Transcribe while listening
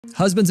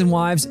Husbands and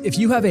wives, if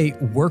you have a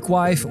work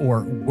wife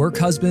or work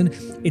husband,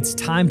 it's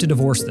time to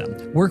divorce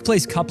them.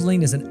 Workplace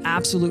coupling is an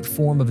absolute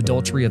form of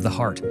adultery of the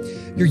heart.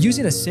 You're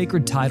using a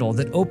sacred title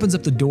that opens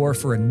up the door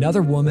for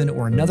another woman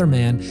or another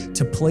man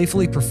to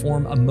playfully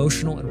perform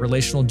emotional and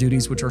relational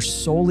duties which are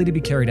solely to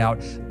be carried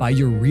out by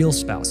your real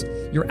spouse.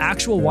 Your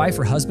actual wife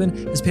or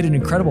husband has paid an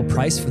incredible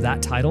price for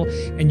that title,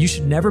 and you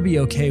should never be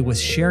okay with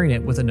sharing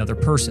it with another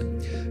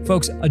person.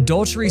 Folks,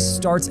 adultery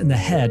starts in the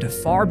head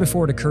far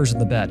before it occurs in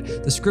the bed.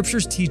 The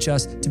scriptures teach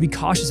us to be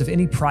cautious of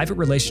any private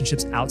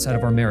relationships outside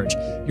of our marriage.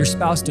 Your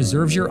spouse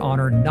deserves your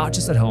honor, not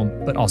just at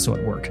home, but also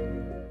at work.